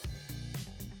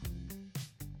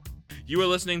You are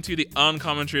listening to the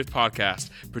Uncommon Truth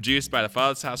podcast, produced by the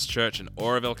Father's House Church in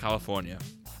Oroville, California.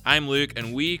 I'm Luke,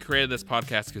 and we created this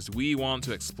podcast because we want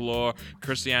to explore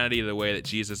Christianity the way that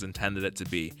Jesus intended it to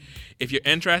be. If you're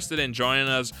interested in joining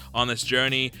us on this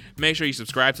journey, make sure you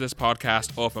subscribe to this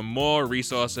podcast, or for more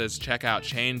resources, check out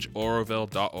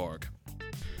changeoroville.org.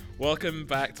 Welcome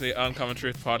back to the Uncommon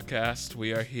Truth podcast.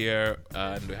 We are here,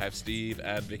 and we have Steve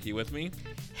and Vicky with me.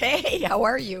 Hey, how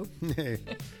are you? Hey.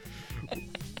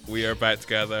 We are back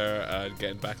together,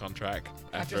 getting back on track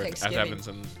after having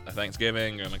some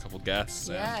Thanksgiving and a couple guests.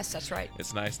 Yes, that's right.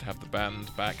 It's nice to have the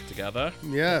band back together.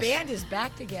 Yes. The band is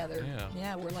back together.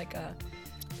 Yeah, we're like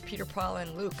Peter, Paul,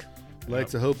 and Luke.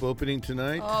 Lights of Hope opening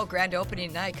tonight. Oh, grand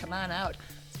opening night. Come on out.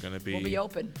 It's going to be, we'll be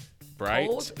open. Bright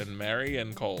Cold. And merry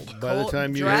and cold. By the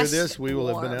time you hear this, we will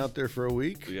have been out there for a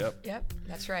week. Yep,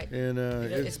 that's right. And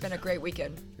it's been a great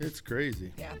weekend. It's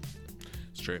crazy. Yeah.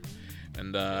 It's true.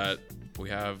 And we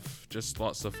have just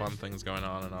lots of fun things going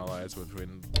on in our lives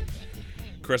between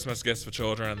Christmas gifts for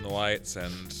children and the lights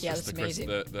and just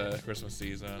the Christmas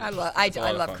season. I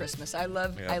love Christmas. I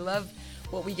love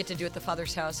what we get to do at the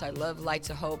Father's House. I love Lights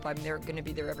of Hope. I'm going to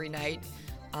be there every night.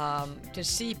 To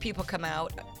see people come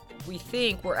out,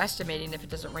 we're estimating, if it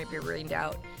doesn't be rained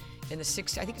out, in the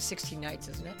I think it's 16 nights,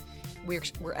 isn't it?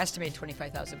 We're estimating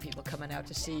 25,000 people coming out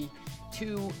to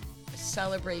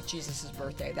celebrate Jesus'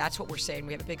 birthday. That's what we're saying.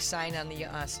 We have a big sign on the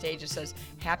stage that says,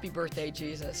 "Happy Birthday,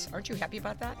 Jesus." Aren't you happy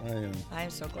about that? I am. I am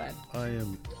so glad. I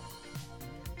am.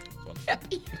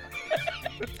 Happy.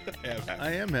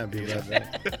 I am happy about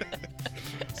that.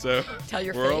 So Tell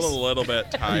your we're face. all a little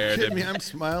bit tired. Are you kidding me? I'm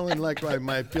smiling like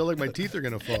I feel like my teeth are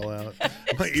going to fall out.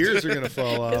 My ears are going to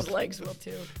fall off. His legs will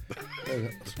too.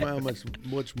 I smile much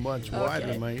wider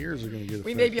than my ears are going to get affected.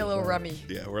 We may be a little rummy.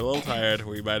 Yeah, we're a little tired.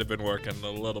 We might have been working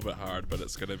a little bit hard, but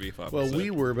it's going to be fun. Well,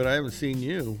 we were, but I haven't seen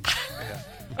you.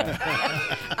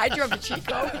 I drove to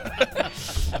Chico.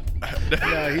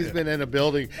 Yeah, he's been in a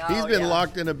building. He's been yeah.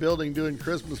 locked in a building doing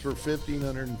Christmas for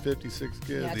 1,556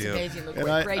 kids. That's amazing. Luke.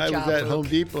 And Great I job, was at Luke. Home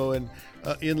Depot, and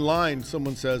in line,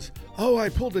 someone says, "Oh, I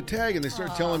pulled a tag," and they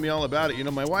start telling me all about it. You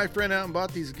know, my wife ran out and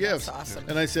bought these gifts. That's awesome.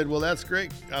 And I said, "Well, that's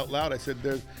great." Out loud, I said,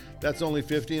 "That's only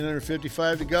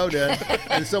 1,555 to go, Dad."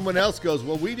 And someone else goes,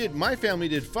 "Well, my family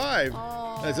did 5."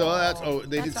 I said,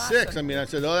 they did 6. awesome. I mean, I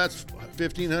said, that's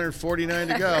 1,549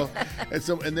 to go. And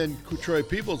then Troy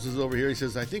Peoples is over here. He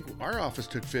says, "I think our office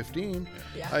took 15.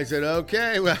 Yeah. I said,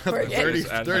 "Okay, well, We're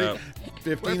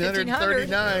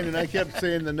 1,539, and I kept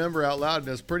saying the number out loud,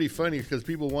 and it's pretty funny because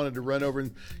people wanted to run over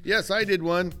and, "Yes, I did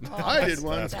one. I did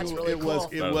one." That's Cool. really cool.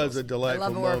 It was a delightful I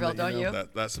love Oroville, moment. don't you?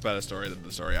 That's a better story than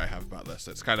the story I have about this.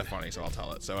 It's kind of funny, so I'll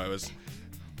tell it. So I was...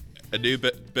 A new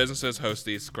businesses host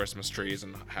these Christmas trees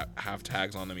and have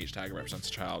tags on them. Each tag represents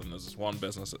a child. And there's this one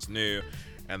business that's new,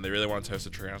 and they really wanted to host a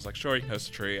tree. And I was like, "Sure, you can host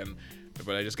a tree."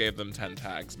 But I just gave them 10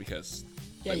 tags because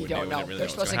You don't know. They're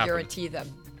supposed to guarantee them.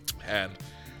 And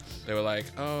they were like,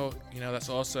 "Oh, that's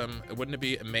awesome. Wouldn't it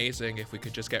be amazing if we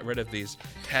could just get rid of these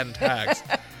 10 tags?"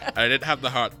 I didn't have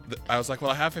the heart. I was like,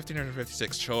 "Well, I have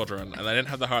 1,556 children, and I didn't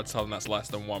have the heart to tell them that's less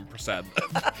than 1%.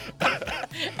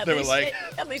 They were like,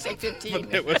 at least like 15.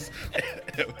 But it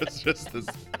was just this.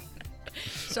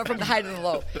 So from the height of the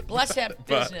low. Bless that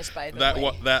business, by the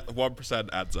way. That 1%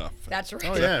 adds up. That's right.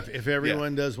 Oh, yeah. If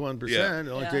everyone does 1%,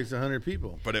 it only takes 100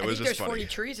 people. But it I was think just there's funny.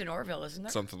 40 trees in Oroville, isn't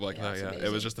there? Something like that, yeah. Amazing.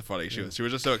 It was just a funny. She was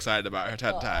just so excited about her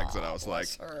 10 tags, and I was like,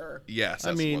 her. yes.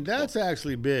 I mean, that's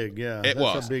actually big, yeah. It that's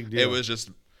was. a big deal. It was just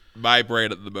my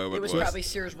brain at the moment. It was probably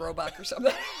Sears Roebuck or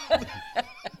something.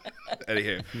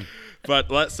 Anywho, but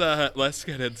let's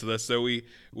get into this. So we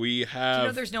have. Do you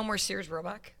know there's no more Sears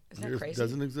Roebuck? Isn't that crazy? It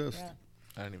doesn't exist. Yeah.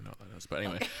 I don't even know what that is, but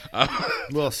anyway.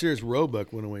 Well, Sears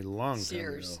Roebuck went away long time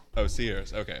Sears. ago. Oh,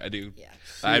 Sears. Okay, I do. Yeah.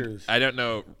 Sears. I don't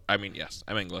know. I mean, yes,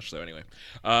 I'm English, so anyway.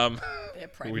 Yeah, We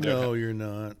Primark. don't No, you're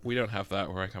not. We don't have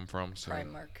that where I come from. So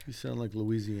Primark. You sound like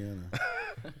Louisiana.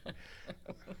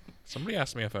 somebody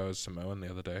asked me if I was Samoan the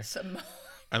other day, Some,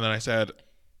 and then I said,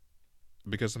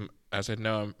 because I said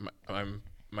no,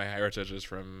 my heritage is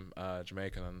from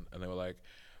Jamaica, and they were like,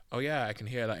 "Oh yeah, I can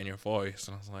hear that in your voice,"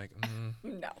 and I was like,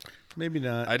 no. Maybe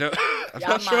not. I don't. I'm Yeah,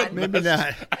 not sure. man. Maybe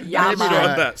not. Yeah, I'm not man.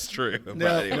 sure if that's true. But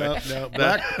No, anyway. no.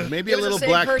 Maybe It a was little the same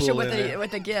Blackpool person in there.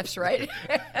 with the gifts, right?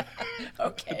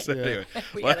 Okay. So anyway,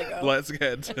 We gotta go. let's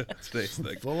get into today's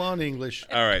thing. Full on English.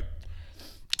 All right.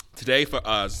 Today for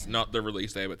us, not the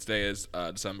release day, but today is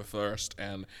December 1st,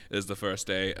 and is the first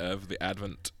day of the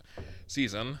Advent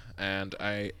season. And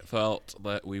I felt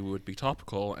that we would be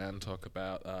topical and talk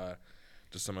about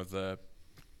just some of the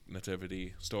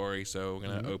nativity story. So we're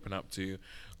going to open up to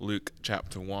Luke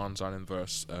chapter 1, starting in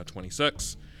verse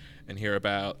 26. and hear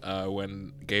about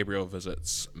when Gabriel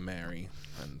visits Mary.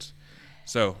 And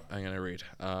so I'm going to read.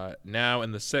 Now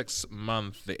in the 6th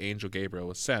month, the angel Gabriel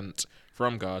was sent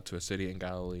from God to a city in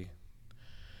Galilee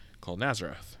called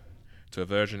Nazareth, to a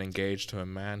virgin engaged to a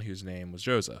man whose name was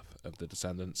Joseph, of the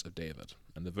descendants of David.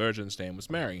 And the virgin's name was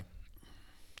Mary.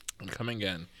 And coming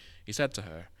in, he said to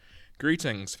her,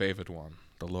 "Greetings, favored one,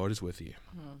 the Lord is with you."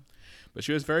 But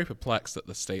she was very perplexed at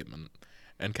the statement,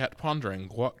 and kept pondering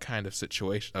what kind of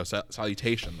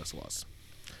salutation this was.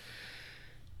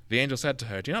 The angel said to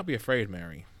her, "Do not be afraid,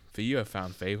 Mary, for you have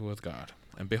found favor with God.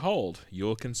 And behold, you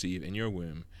will conceive in your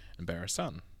womb and bear a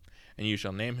son, and you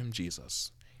shall name him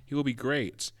Jesus. He will be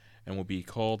great, and will be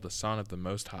called the Son of the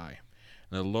Most High.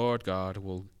 And the Lord God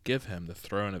will give him the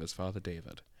throne of his father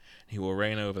David. And he will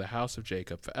reign over the house of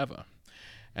Jacob forever,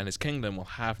 and his kingdom will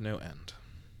have no end."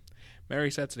 Mary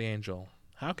said to the angel,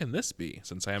 "How can this be,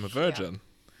 since I am a virgin?"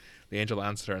 The angel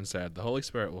answered her and said, "The Holy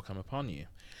Spirit will come upon you,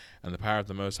 and the power of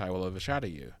the Most High will overshadow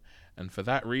you. And for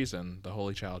that reason the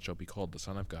Holy Child shall be called the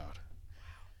Son of God.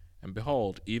 And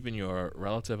behold, even your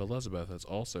relative Elizabeth has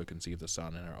also conceived a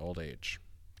son in her old age.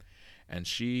 And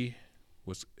she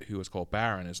who was called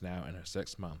barren is now in her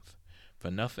 6th month,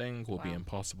 for nothing will be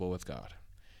impossible with God."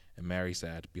 And Mary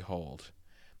said, "Behold,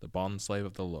 the bondslave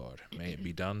of the Lord, may it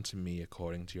be done to me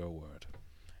according to your word."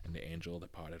 And the angel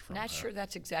departed from her. Not sure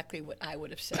that's exactly what I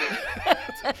would have said.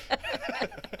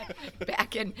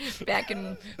 back in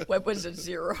what was it,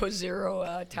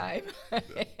 00 time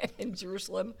in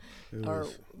Jerusalem, or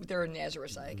they're in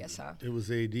Nazareth, I guess, huh? It was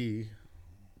A.D.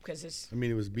 Because it's.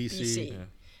 It was B.C.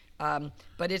 Yeah.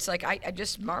 But it's like I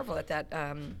just marvel at that.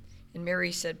 And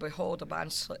Mary said, "Behold, the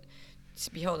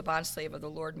bondslave of the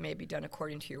Lord may be done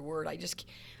according to your word."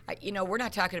 We're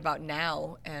not talking about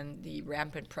now and the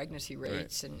rampant pregnancy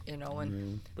rates, right.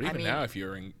 But even now, if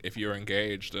you're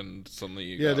engaged and suddenly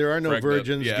you got there are no pregnant,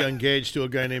 virgins engaged to a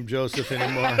guy named Joseph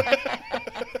anymore.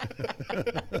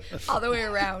 All the way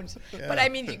around. Yeah. But I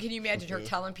mean, can you imagine her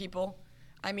telling people?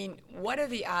 I mean, what are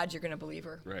the odds you're going to believe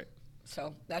her? Right.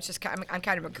 So that's just I'm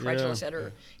kind of incredulous at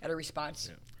her response.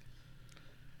 Yeah.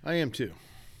 I am too.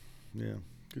 Yeah.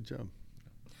 Good job.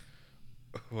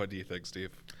 What do you think,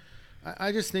 Steve?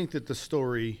 I just think that the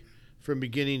story, from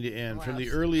beginning to end, from the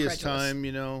earliest time,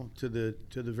 to the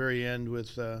very end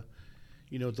with, the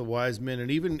wise men,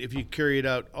 and even if you carry it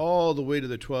out all the way to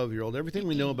the 12-year-old, everything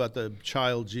we know about the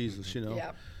child Jesus,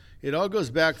 it all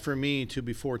goes back for me to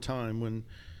before time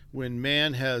when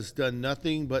man has done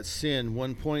nothing but sin.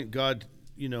 One point, God,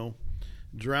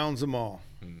 drowns them all,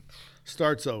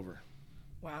 starts over.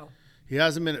 Wow. He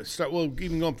has them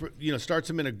starts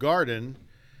them in a garden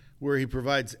where he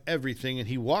provides everything, and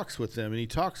he walks with them, and he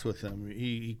talks with them.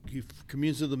 He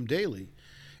communes with them daily,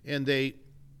 and they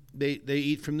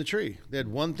eat from the tree. They had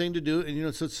one thing to do,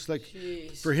 and so it's like,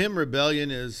 for him,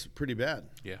 rebellion is pretty bad.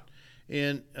 Yeah.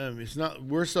 And it's not.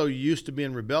 We're so used to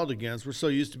being rebelled against. We're so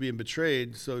used to being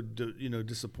betrayed, so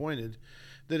disappointed,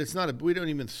 that it's not. We don't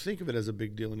even think of it as a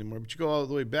big deal anymore. But you go all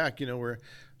the way back, where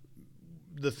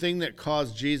the thing that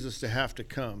caused Jesus to have to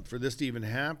come, for this to even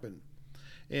happen,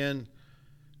 and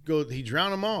he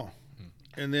drowned them all,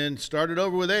 and then started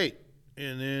over with 8,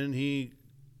 and then he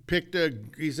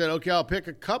said, "Okay, I'll pick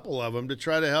a couple of them to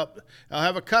try to help. I'll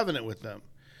have a covenant with them."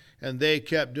 And they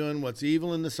kept doing what's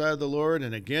evil in the sight of the Lord,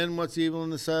 and again what's evil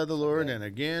in the sight of the Lord, and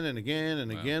again and again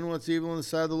and again what's evil in the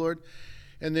sight of the Lord.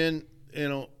 And then,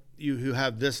 you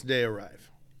have this day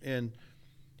arrive. And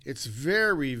it's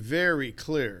very, very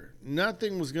clear.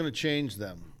 Nothing was going to change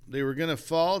them. They were going to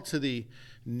fall to the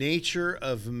nature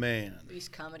of man.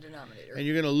 Least common denominator. And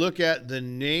you're going to look at the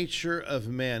nature of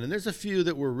man. And there's a few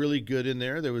that were really good in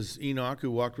there. There was Enoch,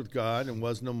 who walked with God and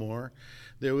was no more.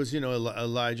 There was,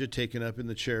 Elijah taken up in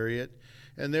the chariot.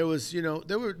 And there was,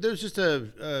 there's just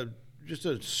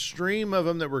a stream of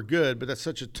them that were good, but that's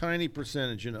such a tiny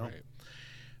percentage, right.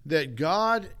 That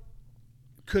God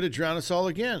could have drowned us all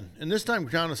again, and this time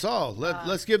drown us all.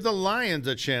 Let's give the lions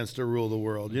a chance to rule the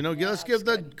world. Let's give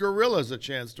the gorillas a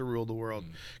chance to rule the world,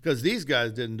 because these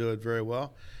guys didn't do it very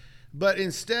well. But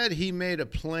instead, he made a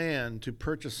plan to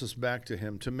purchase us back to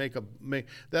him, to make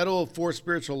that old 4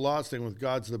 spiritual laws thing with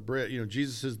God's the bridge.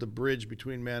 Jesus is the bridge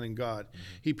between man and God. Mm-hmm.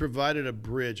 He provided a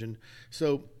bridge, and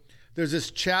so there's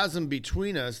this chasm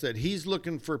between us that he's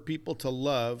looking for people to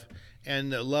love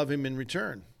and love him in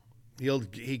return.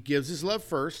 He gives his love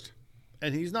first,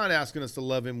 and he's not asking us to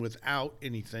love him without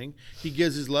anything. He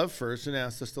gives his love first and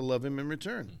asks us to love him in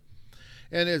return.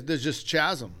 And there's just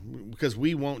chasm, because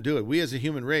we won't do it. We as a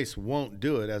human race won't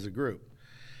do it as a group.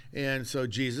 And so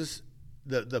Jesus,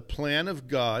 the plan of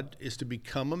God is to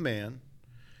become a man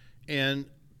and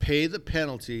pay the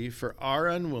penalty for our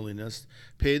unwillingness,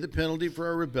 pay the penalty for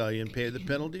our rebellion, pay the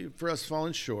penalty for us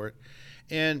falling short.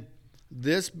 And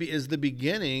this is the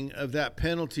beginning of that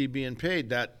penalty being paid,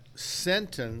 that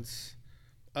sentence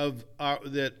of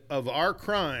our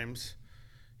crimes.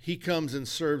 He comes and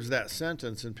serves that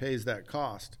sentence and pays that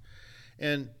cost.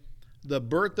 And the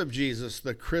birth of Jesus,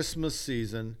 the Christmas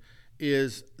season,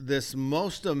 is this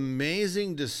most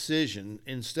amazing decision.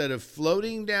 Instead of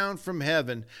floating down from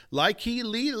heaven, like he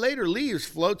later leaves,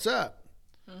 floats up.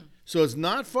 So it's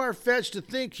not far-fetched to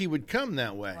think he would come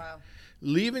that way. Wow.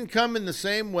 Leave and come in the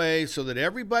same way so that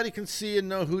everybody can see and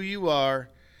know who you are.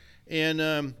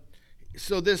 And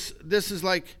so this is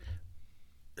like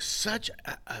such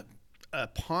a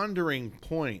pondering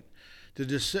point to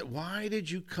just sit. Why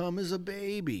did you come as a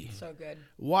baby? So good.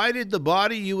 Why did the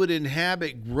body you would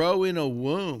inhabit grow in a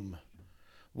womb?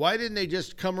 Why didn't they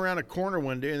just come around a corner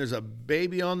one day and there's a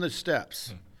baby on the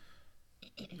steps?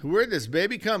 Where did this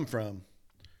baby come from?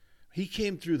 He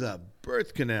came through the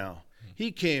birth canal.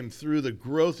 He came through the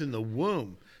growth in the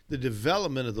womb, the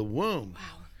development of the womb.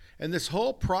 Wow. And this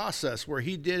whole process where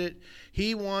he did it,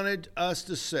 he wanted us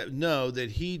to know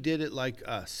that he did it like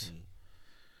us.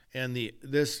 And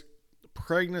this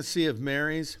pregnancy of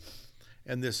Mary's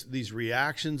and these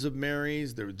reactions of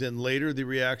Mary's, then later the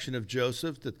reaction of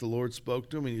Joseph that the Lord spoke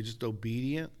to him and he's just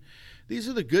obedient. These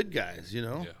are the good guys, you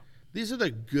know. Yeah. These are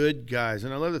the good guys.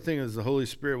 And I love the thing is the Holy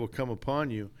Spirit will come upon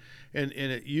you. And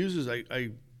it uses,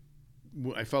 I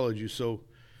followed you, so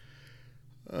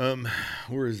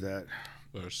where is that?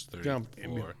 Verse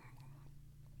 34.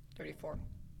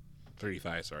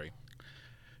 35, sorry.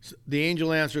 The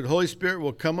angel answered, Holy Spirit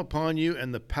will come upon you,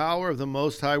 and the power of the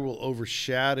Most High will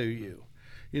overshadow you.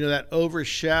 You know, that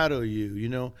overshadow you, you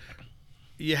know.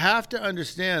 You have to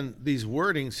understand these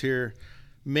wordings here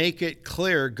make it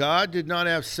clear. God did not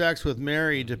have sex with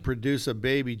Mary to produce a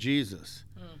baby Jesus.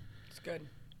 It's good.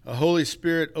 A Holy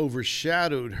Spirit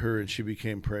overshadowed her, and she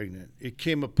became pregnant. It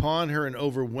came upon her and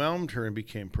overwhelmed her and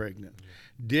became pregnant.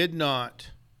 Did not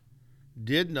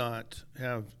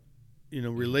have,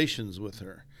 relations with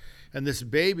her. And this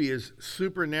baby is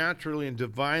supernaturally and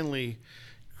divinely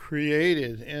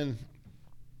created, and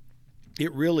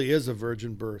it really is a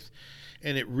virgin birth,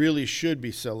 and it really should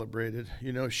be celebrated.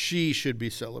 You know, she should be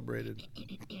celebrated.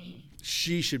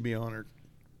 She should be honored.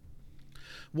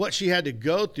 What she had to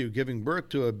go through giving birth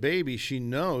to a baby she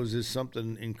knows is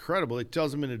something incredible. It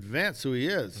tells him in advance who he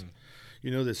is.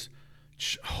 You know, this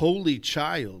holy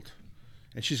child,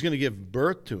 and she's going to give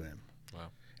birth to him.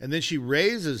 Wow. And then she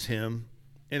raises him,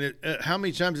 and how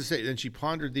many times does it say, and she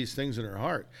pondered these things in her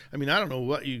heart. I mean, I don't know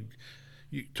what you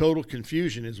total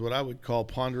confusion is what I would call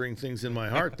pondering things in my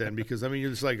heart then, because, I mean, you're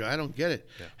just like, I don't get it.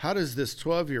 Yeah. How does this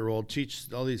 12-year-old teach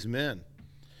all these men?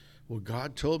 Well,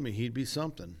 God told me he'd be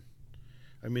something.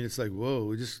 I mean, it's like,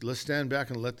 whoa, let's stand back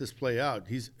and let this play out.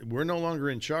 We're no longer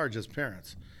in charge as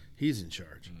parents. He's in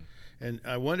charge. And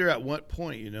I wonder at what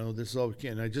point, this is all we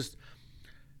can.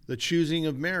 The choosing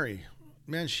of Mary,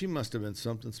 man, she must have been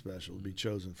something special to be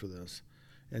chosen for this.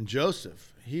 And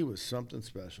Joseph, he was something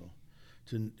special.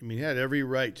 He had every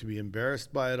right to be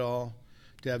embarrassed by it all,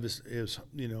 to have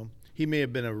he may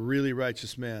have been a really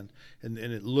righteous man, and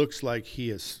it looks like he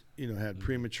has, had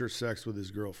premature sex with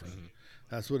his girlfriend.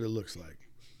 That's what it looks like.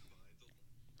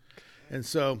 And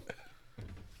so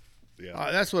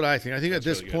that's what I think. I think at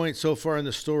this point so far in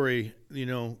the story,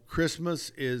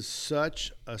 Christmas is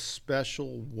such a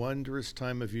special, wondrous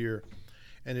time of year.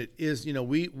 And it is,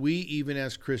 we even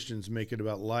as Christians make it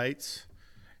about lights,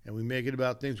 and we make it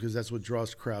about things because that's what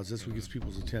draws crowds. That's what gets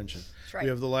people's attention. Right. We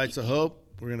have the lights of hope.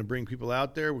 We're going to bring people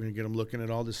out there. We're going to get them looking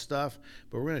at all this stuff.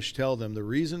 But we're going to tell them the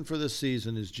reason for this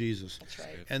season is Jesus. That's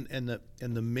right.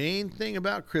 And the main thing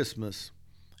about Christmas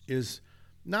is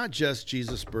not just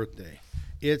Jesus' birthday.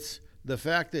 It's the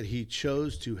fact that he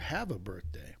chose to have a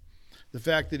birthday. The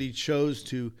fact that he chose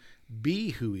to be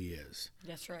who he is.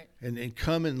 That's right. And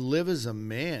come and live as a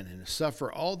man and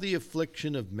suffer all the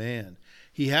affliction of man.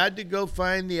 He had to go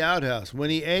find the outhouse. When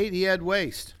he ate, he had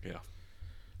waste. Yeah.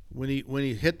 When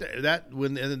he hit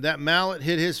when that mallet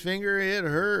hit his finger, it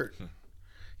hurt.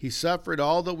 He suffered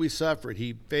all that we suffered.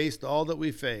 He faced all that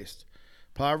we faced.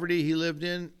 Poverty he lived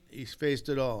in, he faced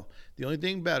it all. The only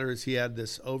thing better is he had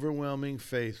this overwhelming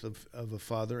faith of a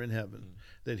Father in heaven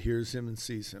that hears him and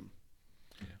sees him.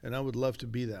 Yeah. And I would love to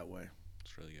be that way.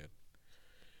 It's really good.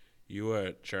 You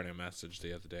were sharing a message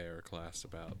the other day or a class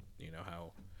about,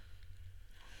 how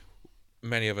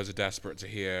many of us are desperate to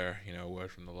hear, a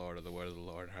word from the Lord or the word of the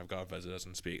Lord. Have God visit us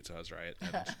and speak to us, right?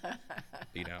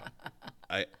 And,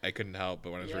 I couldn't help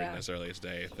but when I was reading this earlier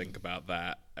today, think about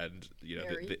that. And,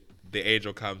 the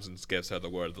angel comes and gives her the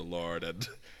word of the Lord. And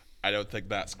I don't think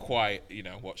that's quite,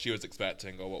 what she was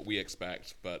expecting or what we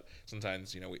expect. But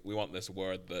sometimes, we want this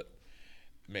word that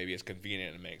maybe is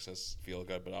convenient and makes us feel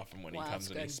good. But often when he comes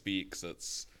and he speaks,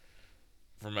 it's,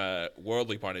 from a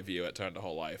worldly point of view, it turned the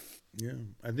whole life. Yeah.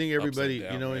 I think everybody,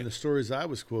 down, in the stories I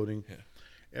was quoting,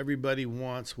 everybody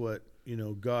wants what,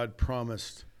 God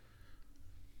promised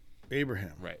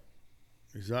Abraham. Right.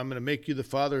 He said, I'm going to make you the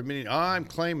father of many. I'm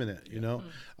claiming it,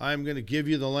 I'm going to give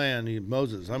you the land,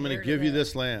 Moses. I'm going to give you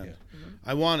this land. Yeah.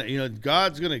 I want it.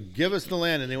 God's going to give us the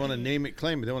land, and they want to name it,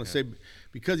 claim it. They want to say,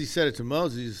 because he said it to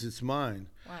Moses, it's mine.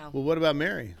 Wow. Well, what about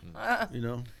Mary?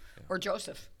 Or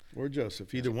Joseph. Or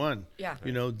Joseph, either one. Yeah.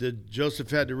 Joseph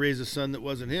had to raise a son that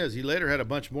wasn't his. He later had a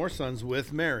bunch more sons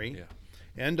with Mary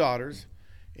and daughters.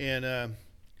 And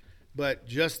but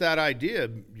just that idea,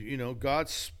 God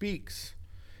speaks.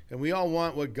 And we all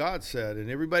want what God said. And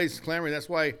everybody's clamoring. That's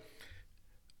why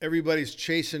everybody's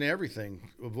chasing everything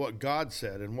of what God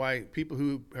said, and why people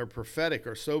who are prophetic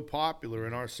are so popular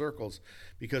in our circles,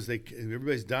 because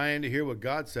everybody's dying to hear what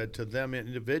God said to them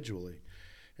individually.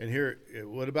 And here,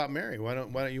 what about Mary? Why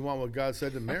don't you want what God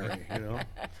said to Mary?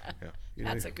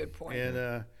 That's a good point.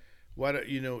 And why don't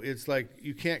it's like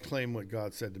you can't claim what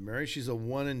God said to Mary. She's a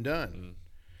one and done. Mm-hmm.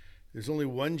 There's only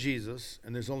one Jesus,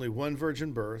 and there's only one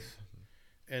virgin birth,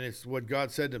 and it's what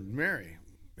God said to Mary.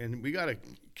 And we got to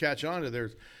catch on to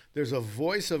there's a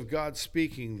voice of God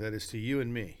speaking that is to you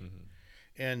and me,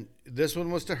 and this one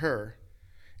was to her.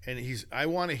 And I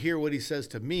want to hear what he says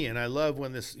to me. And I love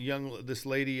when this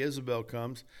lady Isabel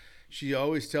comes. She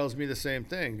always tells me the same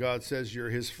thing. God says you're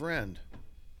his friend.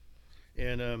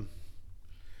 And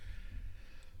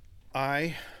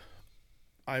I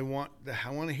want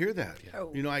to hear that.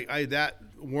 Yeah. That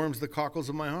warms the cockles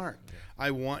of my heart. Yeah.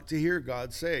 I want to hear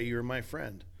God say, "You're my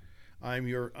friend. I am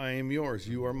yours.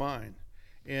 You are mine."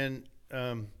 And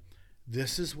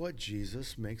this is what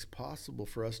Jesus makes possible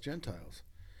for us Gentiles.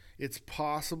 It's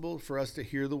possible for us to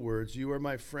hear the words, "You are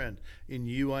my friend. In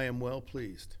you I am well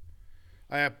pleased.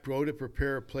 I go to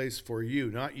prepare a place for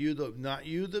you." Not you,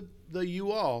 the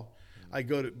you all. I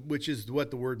go to, which is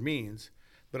what the word means.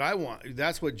 But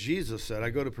that's what Jesus said. I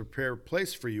go to prepare a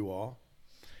place for you all.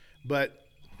 But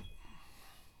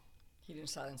he didn't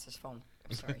silence his phone.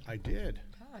 I'm sorry. I did.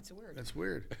 Oh, that's weird. That's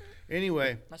weird.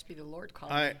 Anyway. Must be the Lord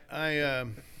calling.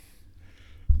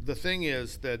 The thing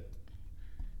is that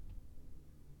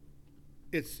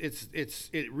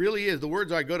it really is the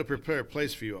words, "I go to prepare a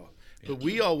place for you all." But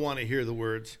we all want to hear the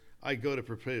words, "I go to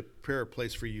prepare a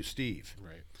place for you, Steve."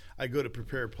 Right. "I go to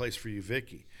prepare a place for you,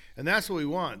 Vicky." And that's what we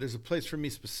want. There's a place for me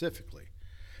specifically,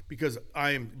 because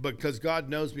God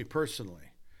knows me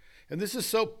personally. And this is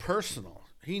so personal.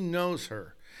 He knows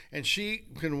her. And she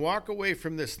can walk away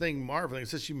from this thing marveling. It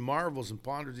says she marvels and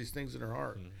ponders these things in her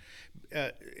heart.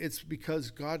 It's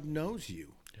because God knows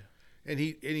you. And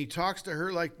he talks to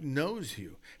her like knows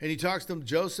you. And he talks to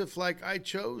Joseph like, "I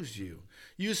chose you.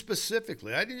 You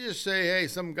specifically. I didn't just say, hey,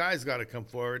 some guy's got to come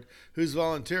forward who's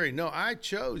volunteering. No, I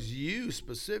chose you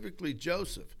specifically,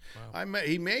 Joseph." Wow.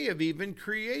 He may have even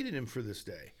created him for this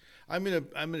day. I'm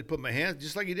gonna put my hands,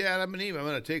 just like he did Adam and Eve. I'm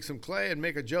gonna take some clay and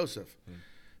make a Joseph,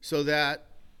 so that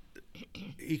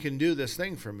he can do this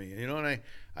thing for me. And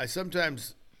I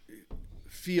sometimes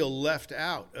feel left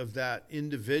out of that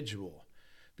individual,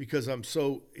 because I'm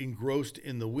so engrossed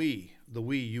in the we,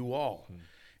 you all.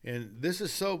 And this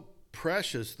is so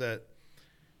precious that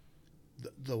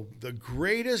the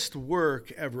greatest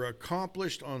work ever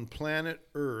accomplished on planet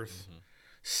Earth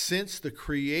since the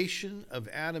creation of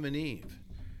Adam and Eve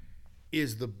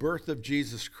is the birth of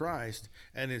Jesus Christ.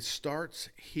 And it starts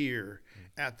here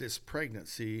at this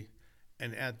pregnancy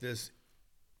and at this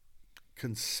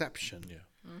conception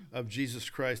of Jesus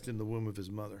Christ in the womb of his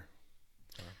mother.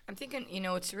 I'm thinking,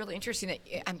 it's really interesting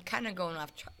that I'm kind of going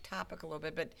off topic a little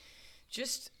bit, but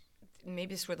just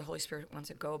maybe this is where the Holy Spirit wants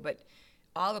to go, but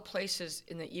all the places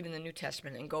even the New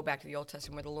Testament, and go back to the Old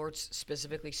Testament where the Lord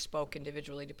specifically spoke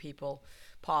individually to people,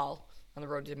 Paul on the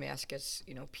road to Damascus,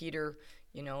 Peter,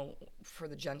 for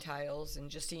the Gentiles, and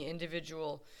just the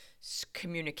individual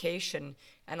communication.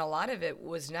 And a lot of it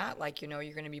was not like, you're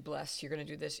going to be blessed, you're going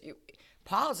to do this.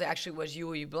 Paul's actually was, "You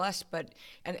will be blessed," but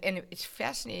and it's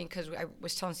fascinating, because I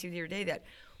was telling Steve the other day that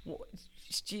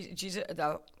Jesus,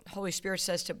 the Holy Spirit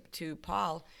says to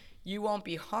Paul, "You won't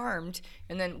be harmed,"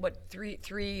 and then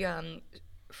three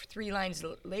lines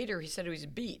later he said he was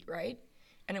beat, right?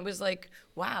 And it was like,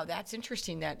 wow, that's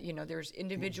interesting that, there's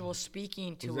individuals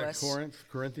speaking to us. Was that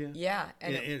Corinthians? Yeah.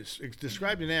 And it's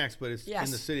described in Acts, but it's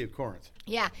in the city of Corinth.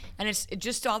 Yeah, and it's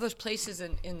just all those places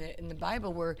in the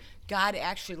Bible where God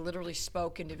actually literally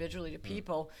spoke individually to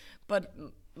people, but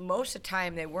most of the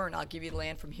time they weren't. I'll give you the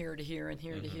land from here to here and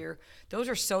here to here. Those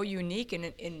are so unique, and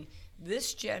in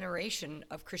this generation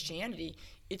of Christianity,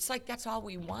 it's like that's all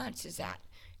we want is that,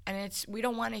 and we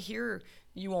don't want to hear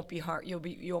you won't be harmed.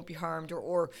 You won't be harmed,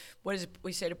 or what is it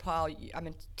we say to Paul? I'm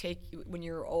gonna take you when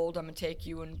you're old. I'm gonna take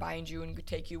you and bind you and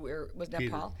take you where was that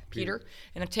Peter, Paul? Peter,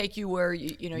 and I'll take you where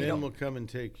you know. Men you don't, will come and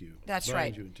take you. That's bind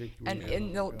right. You and take you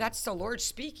and that's the Lord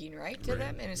speaking right to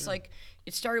them, and it's like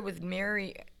it started with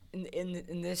Mary.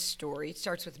 In this story, it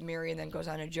starts with Mary and then goes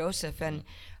on to Joseph, and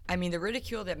I mean the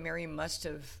ridicule that Mary must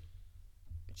have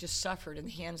just suffered in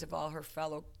the hands of all her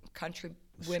fellow country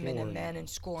women and men, and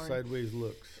scorn, sideways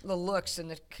looks, the looks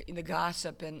and the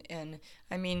gossip, and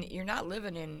I mean you're not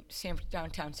living in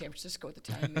downtown San Francisco at the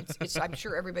time. It's I'm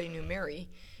sure everybody knew Mary,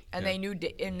 and they knew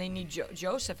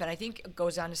Joseph, and I think it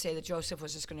goes on to say that Joseph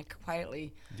was just going to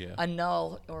quietly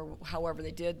annul, or however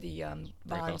they did the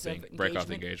bonds of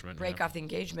engagement, break off the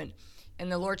engagement,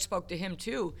 and the Lord spoke to him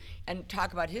too, and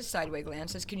talk about his sideways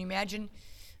glances. Can you imagine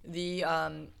the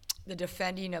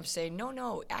defending of saying,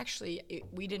 no, actually,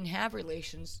 we didn't have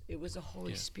relations. It was the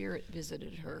Holy Spirit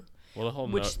visited her. Well, the whole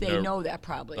know that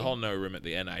probably. The whole no room at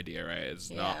the inn idea, right?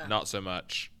 It's not so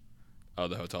much,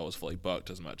 the hotel was fully booked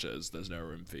as much as there's no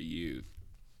room for you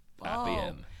at the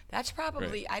inn. That's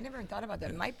probably, I never thought about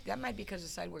that. That might be because of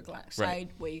sideway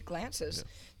glances,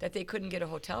 that they couldn't get a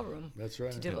hotel room. That's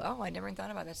right. I never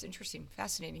thought about that. That's interesting,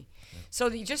 fascinating. Yeah. So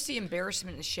just the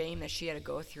embarrassment and shame that she had to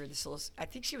go through. I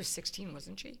think she was 16,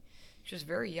 wasn't she? She was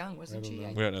very young, wasn't she?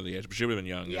 We don't know the age, but she would have been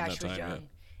young at that time. Yeah, she was young.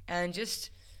 And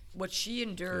just what she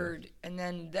endured, and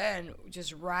then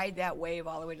just ride that wave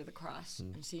all the way to the cross,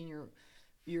 and seeing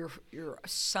your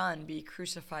son be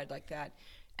crucified like that.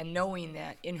 And knowing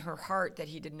that in her heart that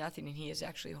he did nothing, and he is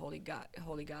actually holy God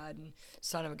and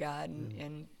Son of God,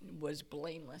 and was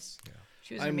blameless. Yeah.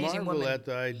 She was an amazing woman. I marvel at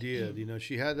the idea.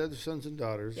 She had other sons and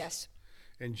daughters. Yes.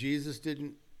 And Jesus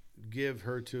didn't give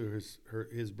her to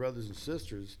his brothers and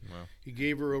sisters. Wow. He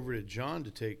gave her over to John to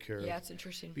take care of. Yeah, it's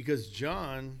interesting. Because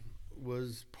John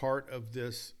was part of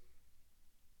this,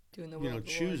 doing the will of the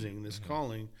choosing Lord. this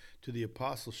calling to the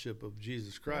apostleship of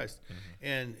Jesus Christ.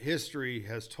 And history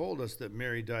has told us that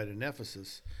Mary died in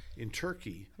Ephesus in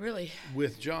Turkey. Really?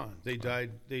 With John. They died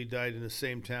in the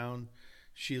same town.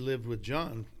 She lived with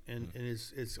John, and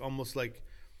it's almost like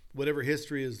whatever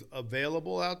history is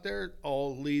available out there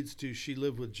all leads to she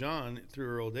lived with John through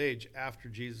her old age after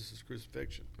Jesus'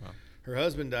 crucifixion. Wow. Her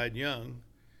husband died young,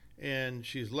 and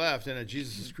she's left, and at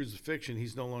Jesus' crucifixion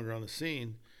he's no longer on the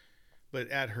scene. But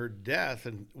at her death,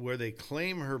 and where they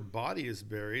claim her body is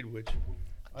buried, which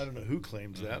I don't know who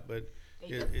claims that, but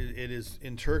it is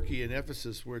in Turkey, in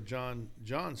Ephesus, where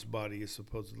John's body is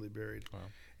supposedly buried. Wow.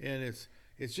 And it's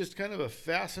just kind of a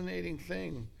fascinating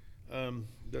thing. It's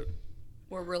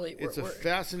a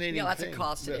fascinating thing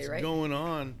that's going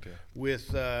on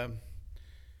with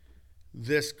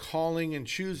this calling and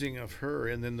choosing of her,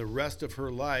 and then the rest of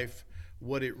her life,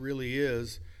 what it really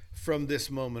is. From this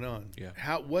moment on,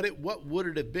 what would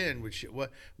it have been?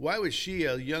 Why would she,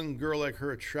 a young girl like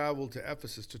her, travel to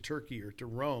Ephesus, to Turkey, or to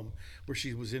Rome, where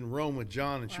she was in Rome with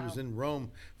John, and she was in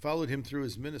Rome, followed him through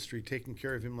his ministry, taking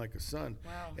care of him like a son.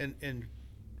 Wow. And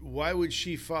why would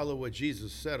she follow what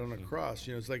Jesus said on the cross?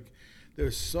 It's like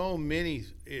there's so many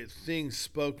things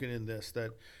spoken in this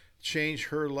that change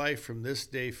her life from this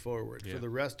day forward for the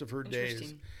rest of her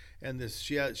days. And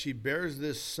she bears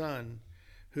this son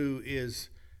who is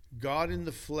God in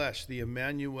the flesh, the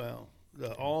Emmanuel,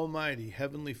 the Almighty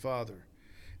Heavenly Father.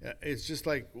 It's just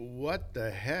like, what the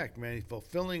heck, man? He's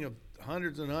fulfilling of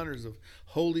hundreds and hundreds of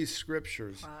holy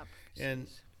scriptures. Wow. And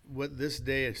what this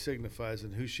day signifies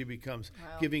and who she becomes,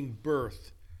 giving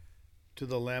birth to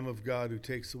the Lamb of God who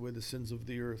takes away the sins of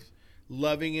the earth,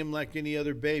 loving him like any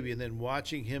other baby, and then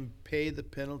watching him pay the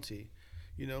penalty.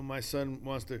 My son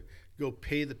wants to go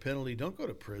pay the penalty. Don't go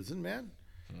to prison, man.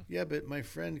 Yeah, but my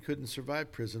friend couldn't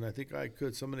survive prison. I think I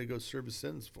could. So I'm going to go serve a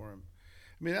sentence for him.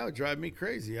 I mean, that would drive me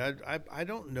crazy. I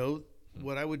don't know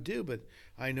what I would do, but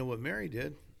I know what Mary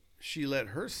did. She let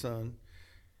her son,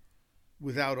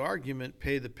 without argument,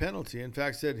 pay the penalty. In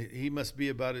fact, said he must be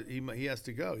about it. He has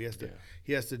to go. He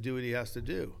has to do what he has to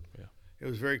do. Yeah. It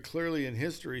was very clearly in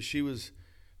history. She was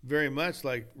very much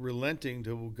like relenting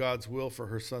to God's will for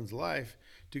her son's life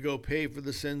to go pay for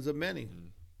the sins of many.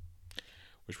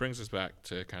 Which brings us back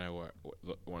to kind of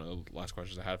one of the last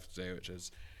questions I had for today, which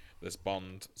is this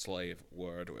bond slave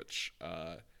word, which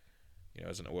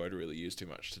isn't a word really used too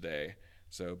much today.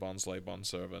 So bondslave,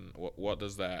 bondservant. What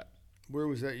does that? Where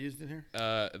was that used in here?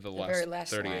 The very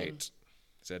last 38. line.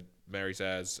 Said Mary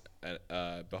says,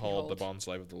 "Behold, the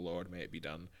bondslave of the Lord, may it be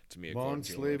done to me according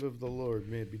to your word." Bondslave of the Lord,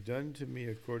 may it be done to me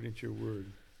according to your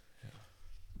word. Yeah.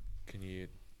 Can you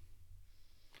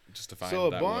just define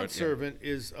So that a bond word? servant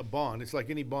is a bond. It's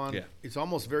like any bond. Yeah. It's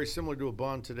almost very similar to a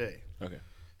bond today. Okay.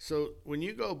 So when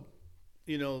you go,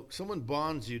 someone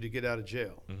bonds you to get out of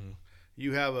jail. Mm-hmm.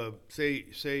 You have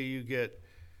say you get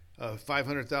a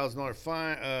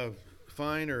 $500,000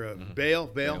 fine or a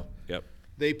bail. Yep.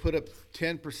 They put up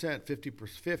 10%,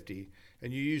 50,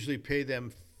 and you usually pay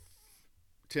them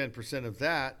 10% of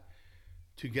that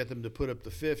to get them to put up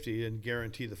the 50 and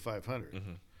guarantee the 500.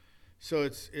 Mm-hmm. So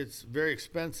it's very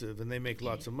expensive, and they make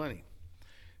lots of money.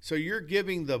 So you're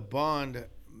giving the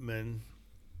bondman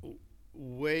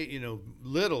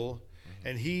little,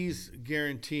 and he's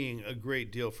guaranteeing a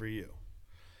great deal for you.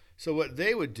 So what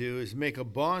they would do is make a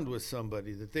bond with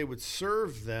somebody that they would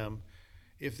serve them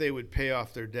if they would pay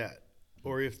off their debt,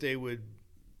 or if they would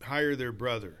hire their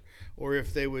brother, or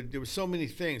if they would. There were so many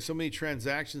things, so many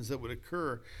transactions that would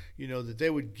occur, that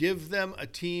they would give them a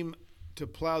team to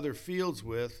plow their fields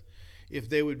with, if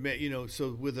they would make,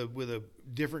 so with a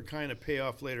different kind of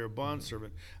payoff later, a bond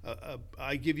servant.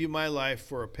 I give you my life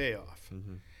for a payoff.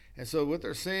 Mm-hmm. And so what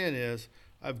they're saying is,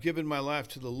 I've given my life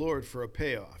to the Lord for a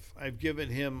payoff. I've given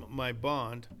him my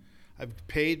bond. I've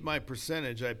paid my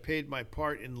percentage. I paid my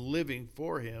part in living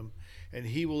for him. And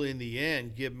he will, in the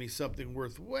end, give me something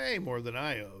worth way more than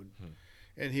I owed. Hmm.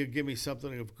 And he'll give me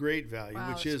something of great value,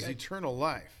 which is good. Eternal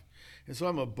life. And so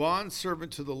I'm a bond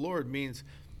servant to the Lord, means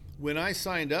when I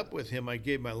signed up with him, I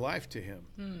gave my life to him.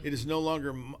 Hmm. It is no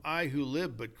longer I who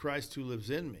live, but Christ who lives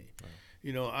in me.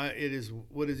 Wow. It is,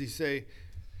 what does he say?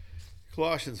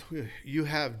 Colossians, you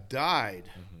have died.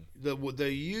 Mm-hmm.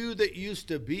 The you that used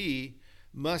to be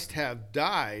must have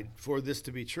died for this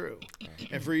to be true.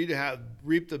 And for you to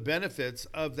reap the benefits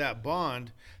of that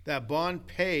bond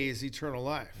pays eternal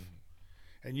life.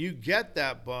 Mm-hmm. And you get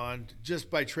that bond just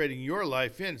by trading your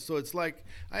life in. So it's like,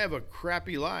 I have a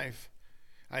crappy life.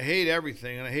 I hate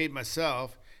everything, and I hate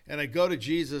myself, and I go to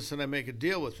Jesus and I make a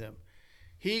deal with him.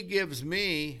 He gives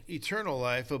me eternal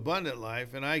life, abundant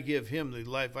life, and I give him the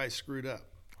life I screwed up.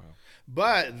 Wow.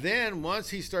 But then once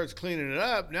he starts cleaning it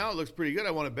up, now it looks pretty good.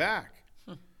 I want it back.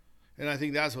 And I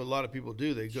think that's what a lot of people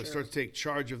do. They start to take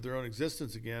charge of their own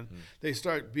existence again. They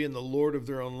start being the Lord of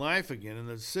their own life again and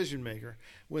the decision maker.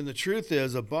 When the truth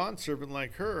is, a bondservant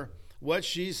like her, what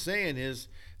she's saying is,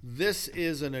 this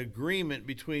is an agreement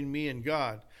between me and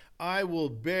God. I will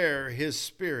bear his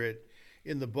spirit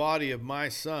in the body of my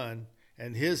son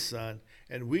and his son,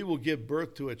 and we will give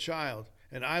birth to a child.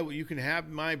 And you can have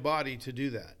my body to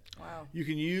do that. Wow. You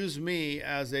can use me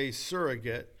as a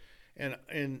surrogate, and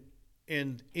in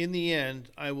the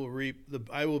end, I will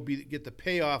get the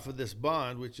payoff of this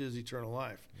bond, which is eternal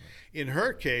life. In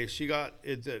her case, she got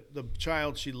the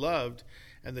child she loved,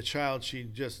 and the child she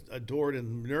just adored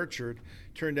and nurtured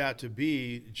turned out to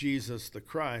be Jesus the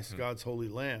Christ, God's holy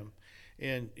Lamb.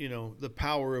 And, the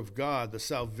power of God, the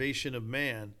salvation of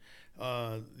man,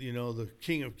 the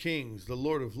King of Kings, the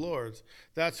Lord of Lords.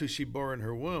 That's who she bore in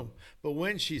her womb. But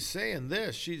when she's saying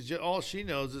this, all she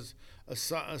knows is a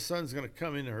son's going to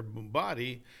come into her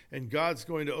body, and God's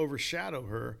going to overshadow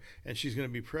her, and she's going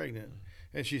to be pregnant.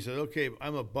 And she said, "Okay,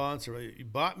 I'm a bondservant. You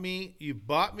bought me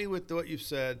with what you've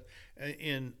said,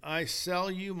 and I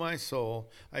sell you my soul.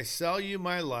 I sell you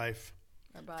my life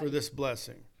for this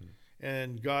blessing."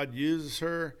 And God uses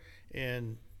her,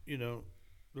 and the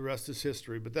rest is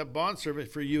history. But that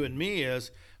bondservant for you and me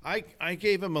is, I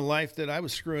gave him a life that I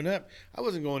was screwing up. I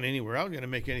wasn't going anywhere. I wasn't going to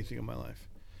make anything of my life.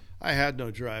 I had no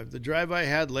drive. The drive I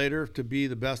had later to be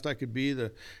the best I could be,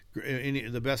 the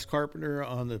best carpenter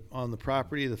on the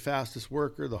property, the fastest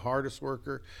worker, the hardest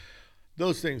worker,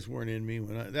 those things weren't in me.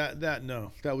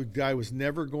 That guy was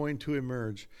never going to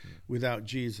emerge without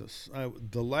Jesus.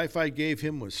 The life I gave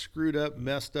him was screwed up,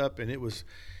 messed up, and it was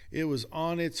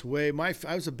on its way.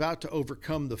 I was about to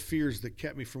overcome the fears that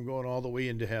kept me from going all the way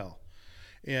into hell.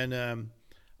 And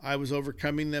I was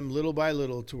overcoming them little by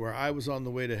little to where I was on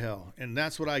the way to hell. And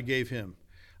that's what I gave him.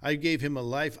 I gave him a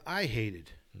life I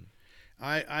hated.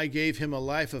 I gave him a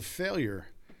life of failure,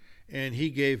 and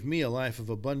he gave me a life of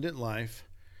abundant life.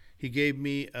 He gave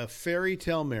me a fairy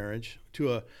tale marriage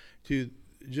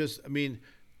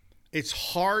it's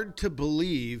hard to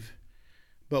believe,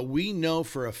 but we know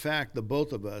for a fact, the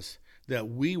both of us, that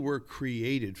we were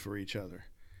created for each other.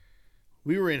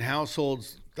 We were in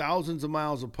households thousands of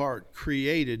miles apart,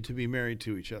 created to be married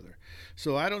to each other.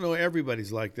 So I don't know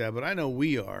everybody's like that, but I know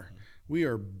we are. We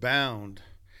are bound.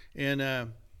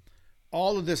 And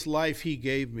all of this life he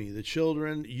gave me, the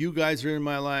children, you guys are in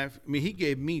my life. I mean, he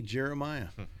gave me Jeremiah.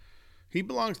 He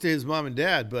belongs to his mom and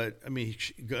dad, but I mean,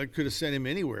 God could have sent him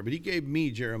anywhere, but he gave me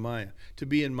Jeremiah to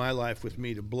be in my life with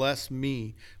me, to bless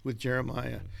me with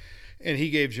Jeremiah. And he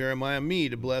gave Jeremiah me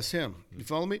to bless him. You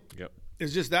follow me? Yep.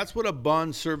 It's just, that's what a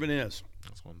bond servant is.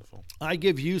 That's wonderful. I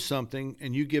give you something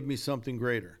and you give me something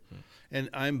greater. And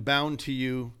I'm bound to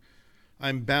you.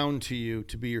 I'm bound to you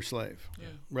to be your slave. Yeah.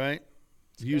 Right?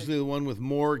 It's usually good. The one with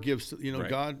more gives, right.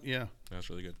 God. Yeah. That's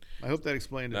really good. I hope that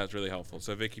explained it. That's really helpful.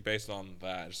 So, Vicky, based on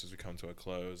that, just as we come to a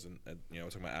close, and we're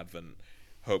talking about Advent,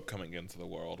 hope coming into the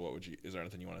world, is there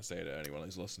anything you want to say to anyone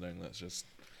who's listening that's just...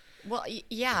 Well,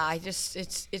 yeah,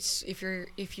 it's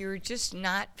if you're just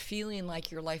not feeling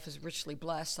like your life is richly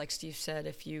blessed, like Steve said,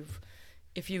 if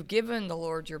you've given the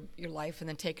Lord your life and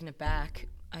then taken it back,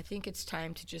 I think it's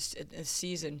time to just, a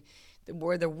season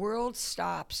where the world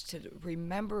stops to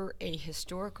remember a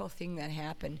historical thing that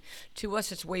happened. To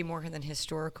us, it's way more than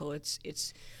historical. It's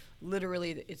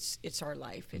literally it's our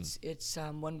life. It's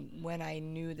when I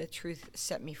knew the truth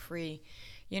set me free.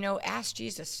 Ask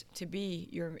Jesus to be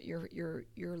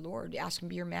your Lord. Ask him to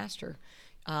be your master.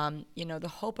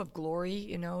 The hope of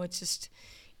glory.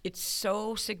 It's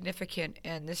so significant,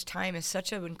 and this time is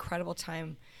such an incredible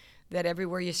time that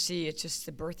everywhere you see, it's just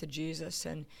the birth of Jesus.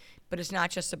 But it's not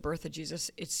just the birth of Jesus,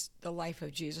 it's the life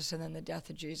of Jesus and then the death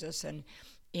of Jesus. And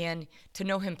to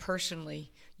know him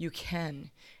personally, you can.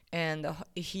 And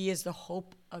he is the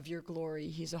hope of your glory.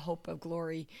 He's a hope of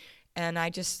glory. And I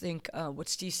just think what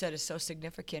Steve said is so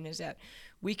significant, is that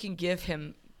we can give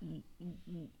him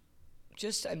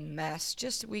just a mess.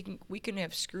 Just we can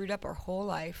have screwed up our whole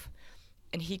life,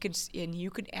 and you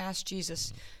can ask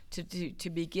Jesus to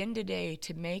begin today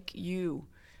to make you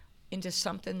into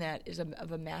something that is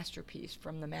of a masterpiece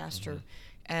from the Master.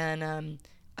 Mm-hmm. And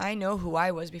I know who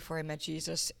I was before I met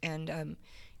Jesus, and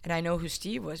I know who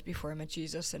Steve was before I met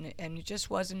Jesus, and it just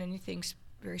wasn't anything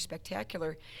very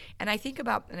spectacular. And I think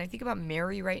about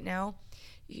Mary right now.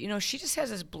 She just has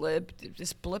this blip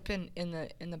in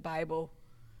the Bible,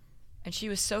 and she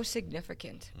was so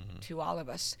significant to all of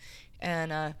us.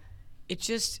 And it's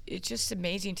just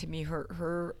amazing to me,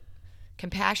 her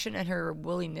compassion and her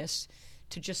willingness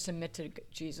to just submit to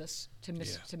Jesus,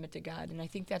 submit to God. And I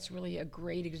think that's really a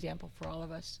great example for all of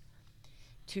us,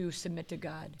 to submit to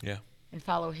God and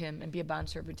follow him and be a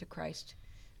bondservant to Christ.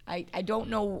 I don't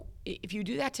know, if you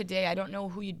do that today, I don't know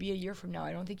who you'd be a year from now.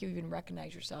 I don't think you even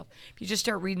recognize yourself. If you just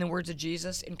start reading the words of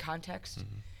Jesus in context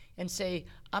and say,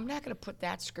 I'm not going to put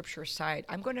that scripture aside.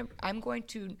 I'm going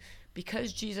to,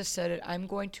 because Jesus said it, I'm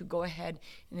going to go ahead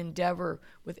and endeavor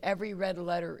with every red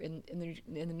letter in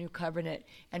the new covenant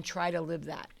and try to live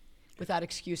that without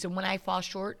excuse. And when I fall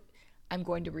short, I'm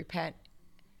going to repent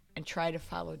and try to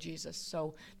follow Jesus.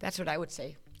 So that's what I would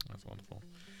say. That's wonderful.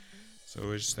 So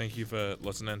we just thank you for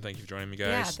listening. Thank you for joining me, guys.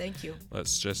 Yeah, thank you.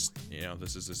 Let's just,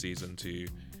 this is the season to,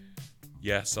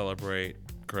 celebrate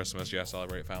Christmas,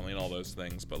 celebrate family and all those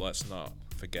things, but let's not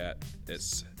forget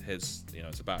it's his,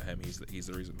 it's about him. He's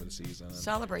the reason for the season. And,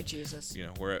 celebrate Jesus.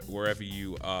 Wherever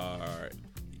you are,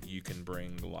 you can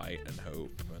bring light and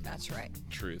hope and that's right.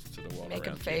 truth to the world. Make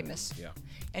him famous. Yeah.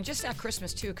 And just at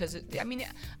Christmas too, because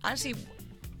honestly,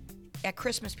 at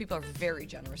Christmas people are very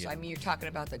generous. Yeah. You're talking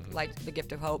about the light, the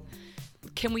gift of hope.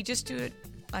 Can we just do it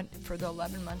for the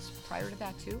 11 months prior to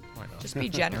that too? Why not? Just be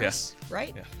generous,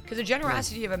 right? Because the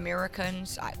generosity of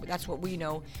Americans, that's what we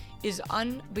know, is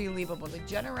unbelievable. The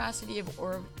generosity of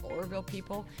Oroville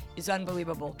people is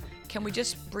unbelievable. Can we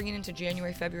just bring it into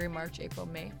January, February, March, April,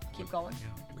 May? Keep going.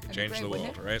 Yeah. We can change the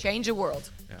world, right? Change the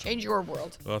world. Yeah. Change your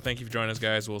world. Well, thank you for joining us,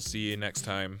 guys. We'll see you next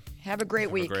time. Have a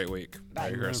great week. Have a great week. Bye.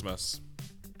 Merry Christmas.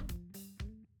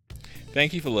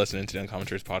 Thank you for listening to the Uncommon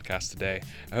Truth podcast today.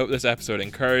 I hope this episode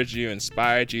encouraged you,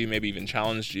 inspired you, maybe even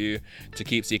challenged you to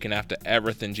keep seeking after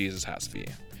everything Jesus has for you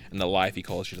and the life he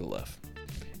calls you to live.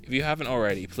 If you haven't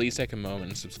already, please take a moment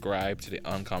and subscribe to the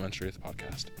Uncommon Truth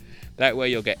podcast. That way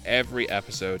you'll get every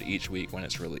episode each week when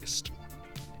it's released.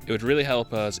 It would really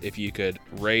help us if you could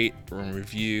rate and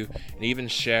review and even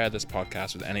share this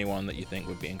podcast with anyone that you think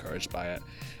would be encouraged by it.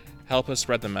 Help us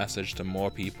spread the message to more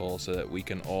people so that we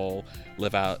can all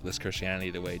live out this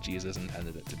Christianity the way Jesus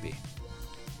intended it to be.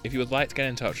 If you would like to get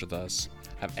in touch with us,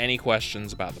 have any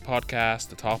questions about the podcast,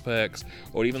 the topics,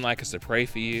 or would even like us to pray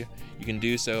for you, you can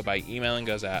do so by emailing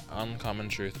us at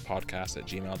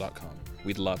uncommontruthpodcast@gmail.com.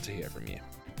 We'd love to hear from you.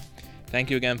 Thank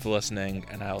you again for listening,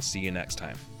 and I'll see you next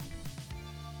time.